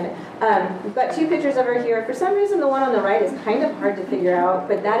understand it. We've got 2 pictures of her here. For some reason, the one on the right is kind of hard to figure out,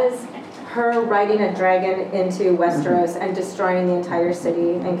 but that is her riding a dragon into Westeros and destroying the entire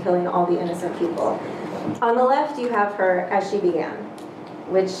city and killing all the innocent people. On the left, you have her as she began.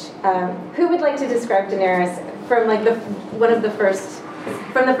 Which who would like to describe Daenerys from like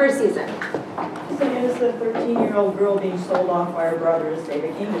from the first season? As a 13-year-old girl being sold off by her brother to save a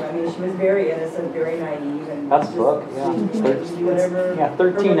kingdom. I mean, she was very innocent, very naive, and That's just, book, yeah. Whatever. Yeah,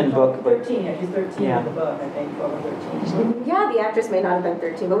 13 in book, but 13, yeah, she's 13 in the book, I think, 12 or 13. Yeah, the actress may not have been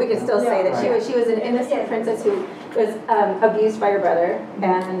 13, but we can still say that she was an innocent princess who was abused by her brother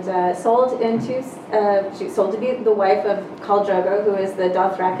and sold to be the wife of Khal Drogo, who is the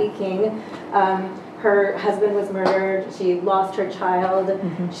Dothraki king. her husband was murdered. She lost her child.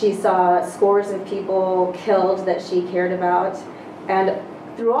 She saw scores of people killed that she cared about. And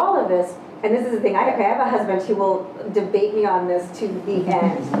through all of this, and this is the thing, I have a husband who will debate me on this to the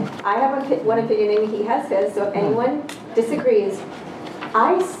end. I have one opinion and he has his, so if anyone disagrees,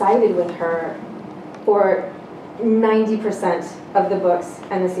 I sided with her for 90% of the books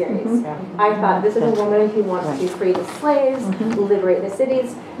and the series. I thought this is a woman who wants to free the slaves, liberate the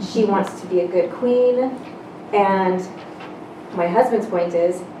cities. She wants to be a good queen. And my husband's point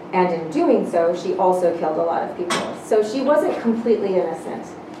is, and in doing so, she also killed a lot of people. So she wasn't completely innocent.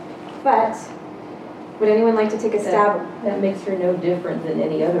 But would anyone like to take a stab? That makes her no different than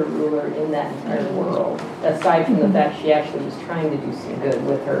any other ruler in that entire world, aside from the fact she actually was trying to do some good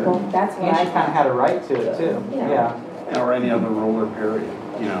with her. Well, that's what And I she kind of had a right to it too. Yeah. Or any other ruler, period.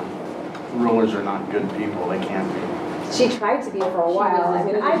 You know, rulers are not good people, they can't be. She tried to be for a while. I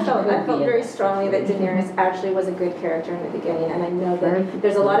mean, I felt very strongly that Daenerys actually was a good character in the beginning, and I know that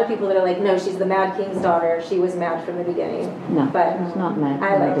there's a lot of people that are like, no, she's the Mad King's daughter. She was mad from the beginning. No, but it's not mad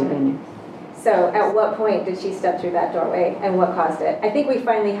I from liked the her. beginning. So, at what point did she step through that doorway, and what caused it? I think we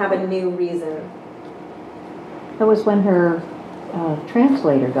finally have a new reason. It was when her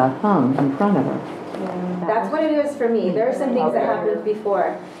translator got hung in front of her. That's what it is for me. There are some things that happened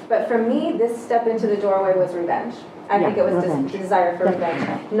before, but for me, this step into the doorway was revenge. I think it was just desire for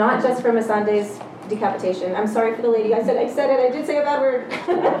revenge, not just for Missandei's decapitation. I'm sorry for the lady. I said it. I did say a bad word.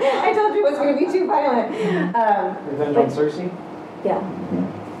 I told you it was going to be too violent. Revenge on Cersei? Yeah.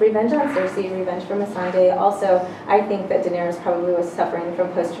 Revenge on Cersei, revenge for Missandei. Also, I think that Daenerys probably was suffering from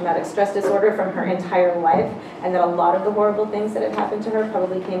post-traumatic stress disorder from her entire life, and that a lot of the horrible things that had happened to her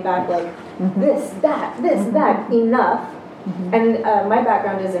probably came back like this, that, enough. And my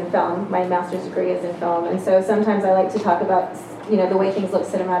background is in film. My master's degree is in film, and so sometimes I like to talk about, you know, the way things look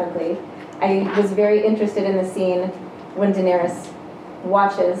cinematically. I was very interested in the scene when Daenerys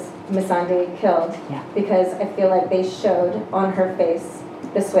watches Missandei killed, because I feel like they showed on her face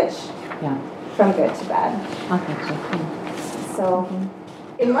the switch from good to bad. I think so too. So,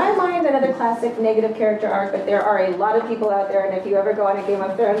 in my mind, another classic negative character arc, but there are a lot of people out there, and if you ever go on a Game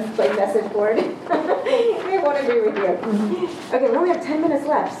of Thrones like message board, they won't agree with you. Okay, we only have 10 minutes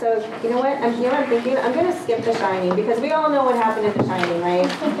left, so you know what? I'm thinking I'm going to skip The Shining, because we all know what happened in The Shining, right?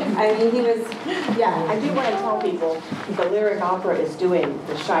 I mean, he was, I do want to tell people the Lyric Opera is doing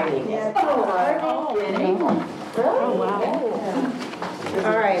The Shining in April. Oh, wow.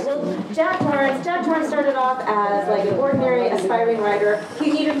 All right. Well, Jack Torrance started off as like an ordinary aspiring writer.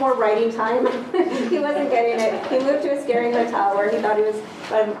 He needed more writing time. He wasn't getting it. He moved to a scary hotel where he thought he was,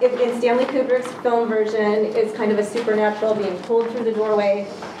 in Stanley Kubrick's film version, it's kind of a supernatural being pulled through the doorway.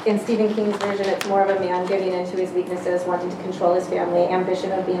 In Stephen King's version, it's more of a man giving into his weaknesses, wanting to control his family,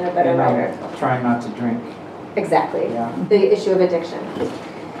 ambition of being a better writer. Trying not to drink. Exactly. Yeah. The issue of addiction.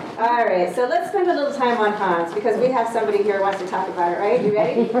 All right, so let's spend a little time on Hans, because we have somebody here who wants to talk about it, right? You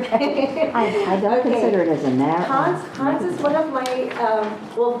ready? I don't consider it as a narrative. Hans is one of my,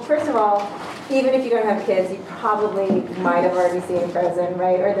 well, first of all, even if you don't have kids, you probably might have already seen Frozen,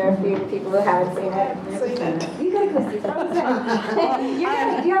 right? Or there are a few people who haven't seen it. You gotta go see Frozen.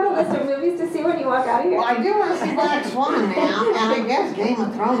 Do you have a list of movies to see when you walk out of here? Well, I do want to see Black Swan now, and I guess Game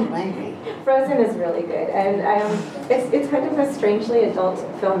of Thrones maybe. Frozen is really good, and it's kind of a strangely adult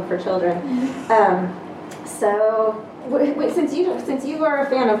film for children. So, since you are a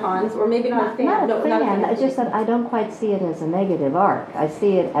fan of Hans, or maybe not a fan, not a fan. It's just that I don't quite see it as a negative arc. I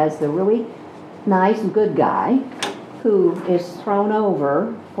see it as the really nice good guy who is thrown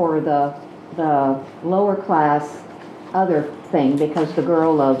over for the lower class other thing because the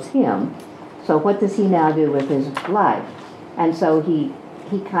girl loves him. So what does he now do with his life? And so he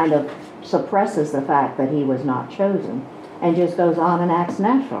kind of suppresses the fact that he was not chosen and just goes on and acts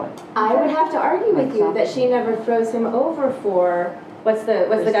naturally. I would have to argue with you that she never throws him over for what's the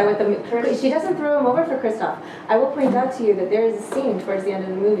guy with the, she doesn't throw him over for Kristoff. I will point out to you that there is a scene towards the end of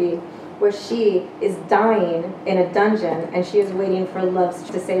the movie where she is dying in a dungeon and she is waiting for Love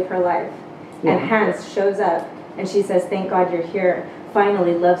to save her life. Yeah. And Hans shows up and she says, "Thank God you're here.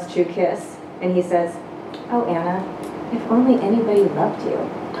 Finally, Love's true kiss." And he says, "Oh, Anna, if only anybody loved you."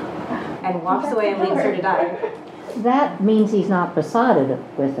 And walks away and leaves her to die. That means he's not besotted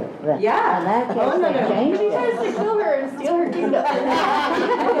with her. Yeah. In that case, they changed He it. tries to kill her and steal her kingdom.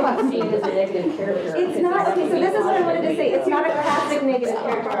 Seen as a negative character. It's not, okay, so this is what I wanted to say. It's not a classic negative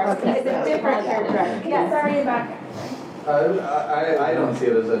character arc. It's a different character arc. Yeah, sorry about that. I don't see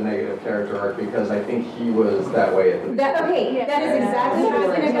it as a negative character arc because I think he was that way at the beginning. That is exactly how I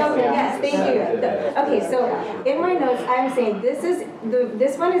was going to go. Yes, thank you. Okay, so in my notes, I'm saying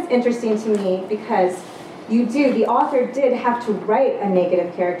this one is interesting to me because the author did have to write a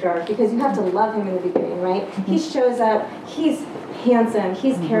negative character arc because you have to love him in the beginning, right? He shows up, he's handsome,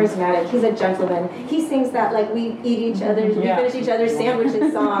 he's charismatic, he's a gentleman. He sings that like we finish each other's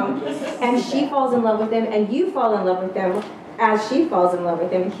sandwiches song, and she falls in love with him, and you fall in love with him as she falls in love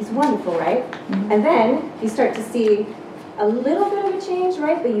with him. He's wonderful, right? And then you start to see a little bit of a change,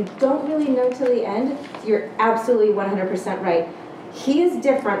 right? But you don't really know till the end. You're absolutely 100% right. He is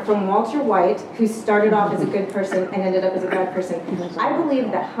different from Walter White, who started off as a good person and ended up as a bad person. I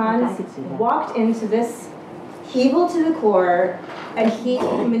believe that Hans walked into this evil to the core, and he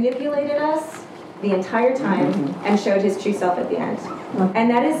manipulated us the entire time and showed his true self at the end. And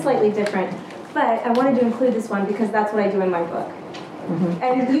that is slightly different. But I wanted to include this one because that's what I do in my book.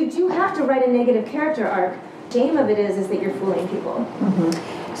 And you do have to write a negative character arc. The shame of it is that you're fooling people.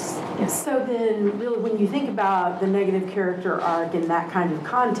 So then, really, when you think about the negative character arc in that kind of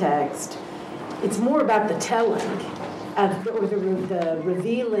context, it's more about the telling of, or the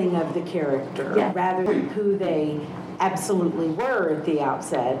revealing of the character, rather than who they absolutely were at the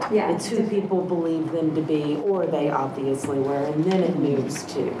outset. It's who people believe them to be, or they obviously were, and then it moves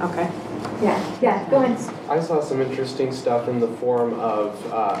to. Okay. Go ahead. I saw some interesting stuff in the form of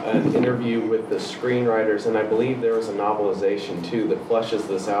an interview with the screenwriters, and I believe there was a novelization too that fleshes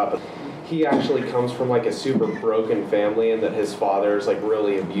this out. He actually comes from like a super broken family, and that his father is like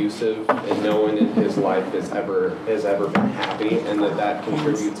really abusive, and no one in his life has ever been happy, and that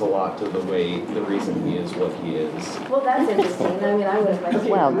contributes a lot to the reason he is what he is. Well, that's interesting. I mean, I would have.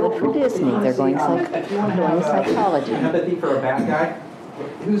 Well, good for Disney. They're going psychology. Empathy for a bad guy.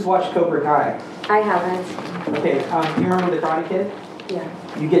 Who's watched Cobra Kai? I haven't. Okay, you remember the Karate Kid? Yeah.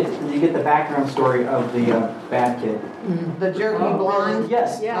 You get the background story of the bad kid. The jerky blonde?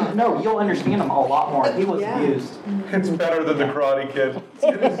 Yes. Yeah. No, you'll understand him a lot more. He was abused. It's better than the Karate Kid.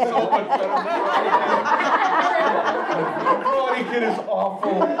 It is so much better than the Karate Kid is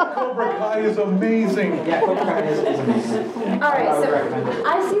awful. Cobra Kai is amazing. Yeah, Cobra Kai is amazing. All right, so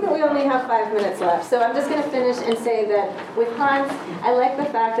I see that we only have 5 minutes left, so I'm just going to finish and say that with Hans, I like the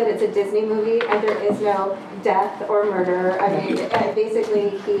fact that it's a Disney movie and there is no death or murder. I mean, basically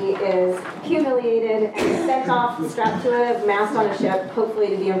he is humiliated and sent off, strapped to a mast on a ship, hopefully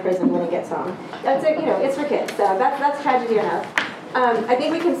to be in prison when he gets home. That's it, it's for kids, so that's tragedy enough. I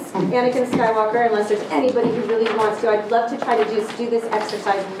think we can, Anakin Skywalker, unless there's anybody who really wants to, I'd love to try to just do this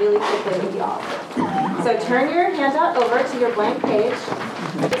exercise really quickly with y'all. So turn your handout over to your blank page.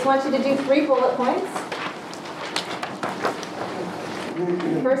 I just want you to do 3 bullet points.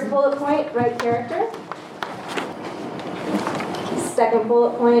 First bullet point, write character. Second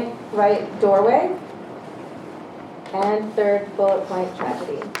bullet point, write doorway. And third bullet point,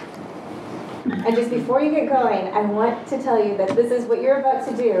 tragedy. And just before you get going, I want to tell you that this is what you're about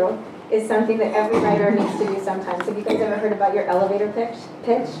to do is something that every writer needs to do sometimes. Have you guys ever heard about your elevator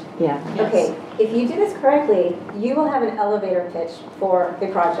pitch? Yeah. Okay, if you do this correctly, you will have an elevator pitch for the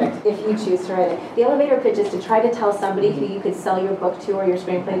project if you choose to write it. The elevator pitch is to try to tell somebody who you could sell your book to or your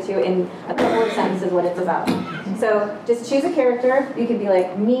screenplay to in a couple of sentences what it's about. So just choose a character. You could be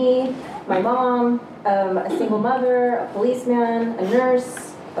like me, my mom, a single mother, a policeman, a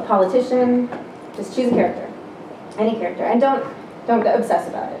nurse, a politician. Just choose a character, any character, and don't obsess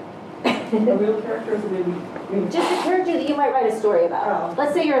about it. A real character is maybe just a character that you might write a story about.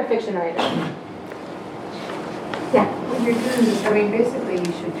 Let's say you're a fiction writer. Yeah. When you're doing this, I mean, basically you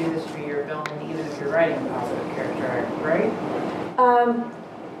should do this for your film, even if you're writing a positive character arc, right?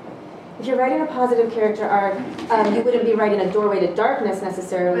 If you're writing a positive character arc, you wouldn't be writing a doorway to darkness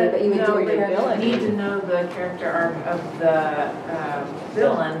necessarily, but you would do a character. You need to know the character arc of the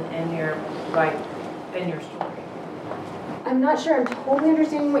villain in your story. I'm not sure I'm totally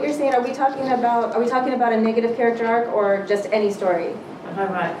understanding what you're saying. Are we talking about a negative character arc or just any story? I'm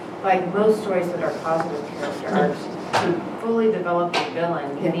talking about like most stories that are positive character arcs. To fully develop the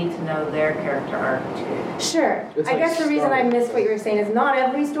villain, you need to know their character arc too. Sure. I guess the reason I missed what you were saying is not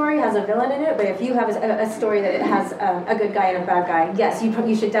every story has a villain in it, but if you have a story that it has a good guy and a bad guy, yes,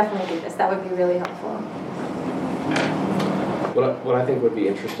 you should definitely do this. That would be really helpful. What I think would be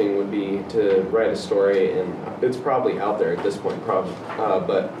interesting would be to write a story, and it's probably out there at this point,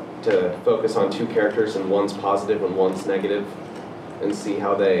 but to focus on 2 characters and one's positive and one's negative, and see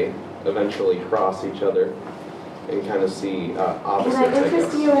how they eventually cross each other. And kind of see opposites, Can I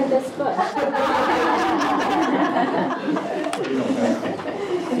interest you in this book?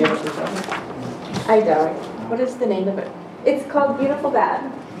 I don't. What is the name of it? It's called Beautiful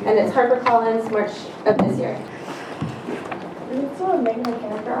Bad, and it's HarperCollins, March of this year. Is it still a main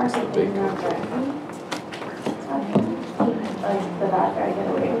character or something? Like the bad guy get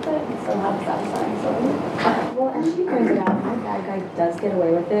away with it and still have a satisfying story? Well, as she pointed out, my bad guy does get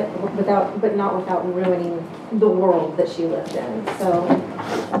away with it, but not without ruining the world that she lived in. So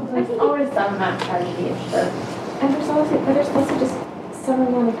There's always some that tragedy, and there's also just some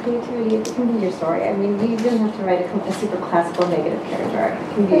amount of creativity. It can be your story. I mean, you don't have to write a super classical negative character arc.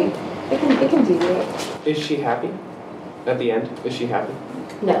 It can deviate. Is she happy? At the end, is she happy?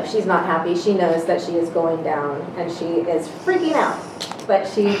 No, she's not happy. She knows that she is going down, and she is freaking out. But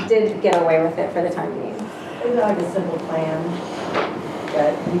she did get away with it for the time being. It's like a simple plan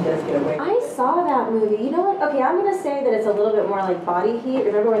that he does get away with. I saw that movie. You know what? Okay, I'm going to say that it's a little bit more like Body Heat.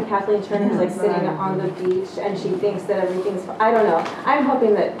 Remember when Kathleen Turner's like sitting on the beach and she thinks that everything's... I don't know. I'm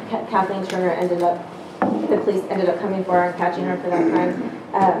hoping that Kathleen Turner the police ended up coming for her and catching her for that crime.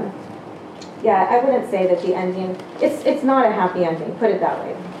 Yeah, I wouldn't say that the ending, it's not a happy ending, put it that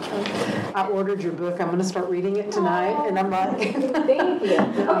way. I ordered your book. I'm going to start reading it tonight, and I'm like... Thank you.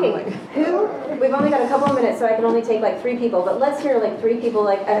 Okay, we've only got a couple of minutes, so I can only take like 3 people, but let's hear like 3 people,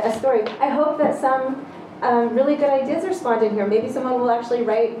 like a story. I hope that some really good ideas are spawned in here. Maybe someone will actually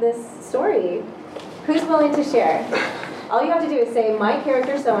write this story. Who's willing to share? All you have to do is say, my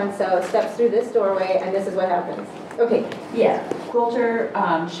character so-and-so steps through this doorway, and this is what happens. Okay. Yeah, Quilter,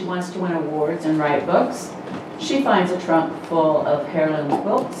 she wants to win awards and write books. She finds a trunk full of heirloom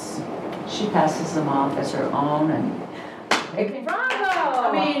quilts. She passes them off as her own, and Bravo!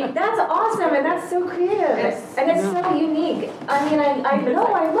 I mean, that's awesome, and that's so creative, and it's so unique. I mean, I know,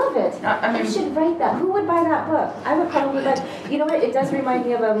 I love it. You should write that. Who would buy that book? I would probably buy. You know what? It does remind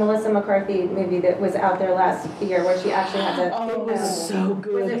me of a Melissa McCarthy movie that was out there last year, where she actually had to. Oh, it was so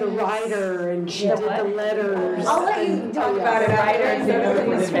good. The writer, and she did the letters. I'll let you talk about it after.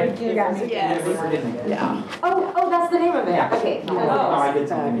 Yeah. Oh, that's the name of it. Yeah. Okay. Oh, I did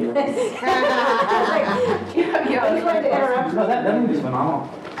something to I was going to interrupt. No, that movie's phenomenal.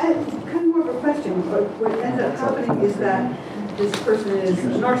 It's kind of more of a question, but what ends up happening is that this person is a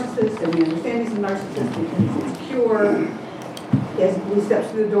narcissist, and we understand he's a narcissist because he's insecure. He steps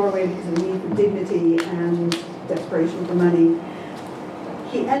through the doorway because of need for dignity and desperation for money.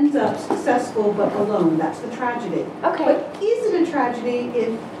 He ends up successful but alone. That's the tragedy. Okay. But is it a tragedy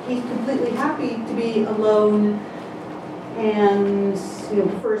if he's completely happy to be alone and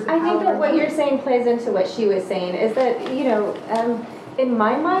prefers the I think that power? what you're saying plays into what she was saying, is that, in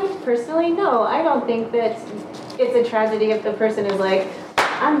my mind, personally, no, I don't think that it's a tragedy if the person is like,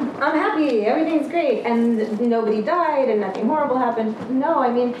 I'm happy, everything's great, and nobody died and nothing horrible happened. No, I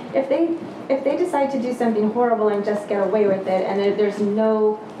mean, if they decide to do something horrible and just get away with it, and there's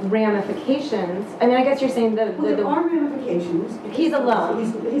no ramifications, I mean, I guess you're saying there are ramifications. He's alone.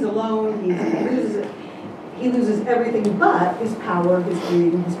 He's alone. He loses everything but his power, his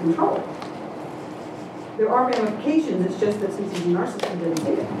greed, and his control. There are ramifications. It's just that since he's a narcissist, he doesn't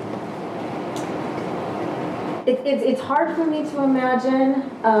see it. It's hard for me to imagine.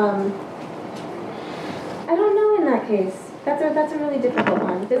 I don't know in that case. That's a really difficult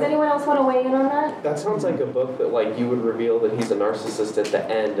one. Does anyone else want to weigh in on that? That sounds like a book that like you would reveal that he's a narcissist at the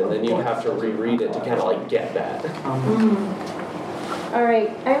end, and then you'd have to reread it to kind of like get that. All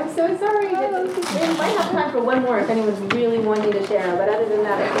right, I'm so sorry. We might have time for one more if anyone's really wanting to share, but other than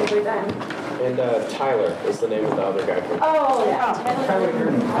that, I think we're done. And Tyler is the name of the other guy. Oh, yeah.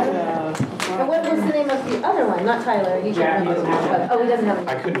 And what was the name of the other one? Not Tyler. You Jack doesn't have Oh, he doesn't have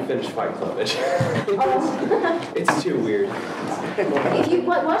I couldn't finish Fight Club. It's too weird. If you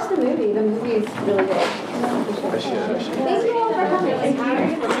watch the movie is really good. I should. Thank you all for coming.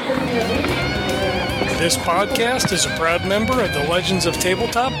 This podcast is a proud member of the Legends of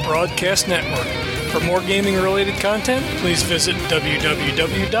Tabletop Broadcast Network. For more gaming-related content, please visit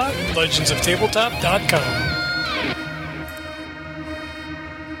www.legendsoftabletop.com.